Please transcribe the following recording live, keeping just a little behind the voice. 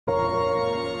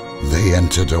They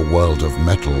entered a world of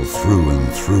metal through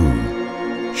and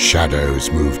through.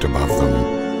 Shadows moved above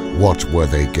them. What were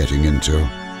they getting into?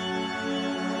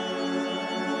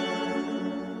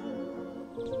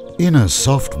 In a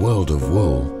soft world of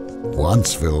wool,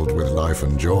 once filled with life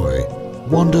and joy,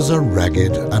 wanders a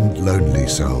ragged and lonely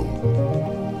soul.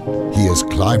 He has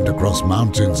climbed across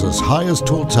mountains as high as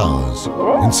tall towers,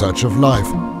 in search of life,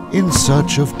 in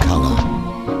search of color,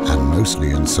 and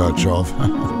mostly in search of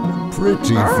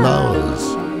pretty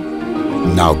flowers.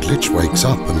 Now Glitch wakes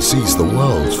up and sees the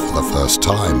world for the first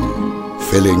time,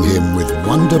 filling him with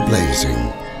wonder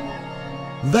blazing.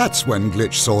 That's when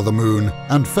Glitch saw the moon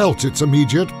and felt its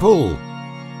immediate pull.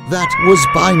 That was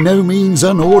by no means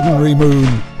an ordinary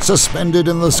moon, suspended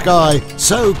in the sky,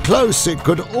 so close it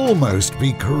could almost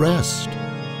be caressed.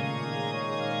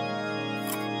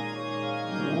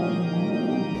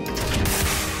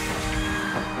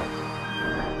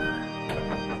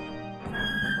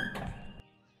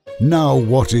 Now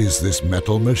what is this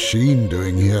metal machine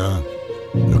doing here?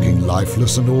 Looking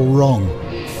lifeless and all wrong.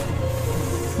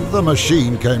 The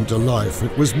machine came to life.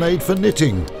 It was made for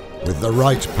knitting. With the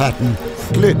right pattern,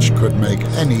 Glitch could make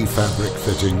any fabric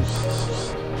fitting.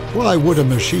 Why would a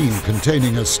machine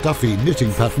containing a stuffy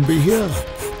knitting pattern be here?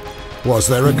 Was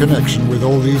there a connection with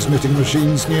all these knitting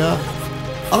machines near?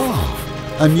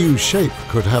 Ah, a new shape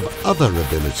could have other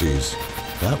abilities.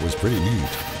 That was pretty neat.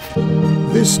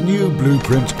 This new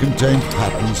blueprint contained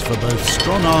patterns for both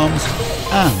strong arms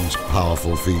and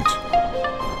powerful feet.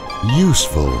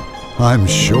 Useful, I'm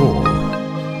sure.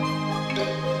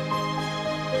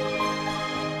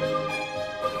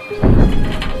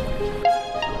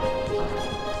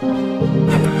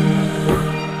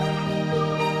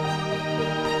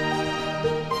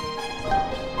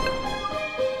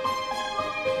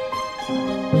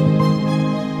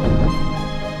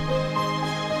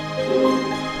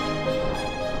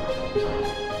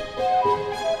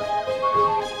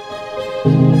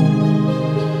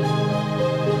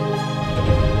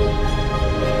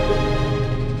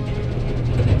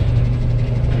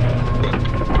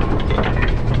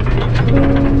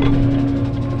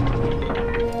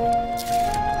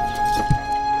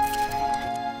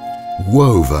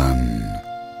 Woven.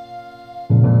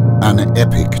 An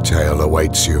epic tale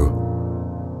awaits you.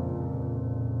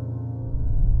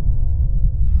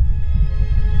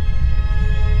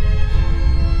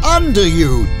 Under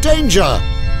you! Danger!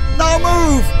 Now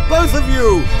move! Both of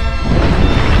you!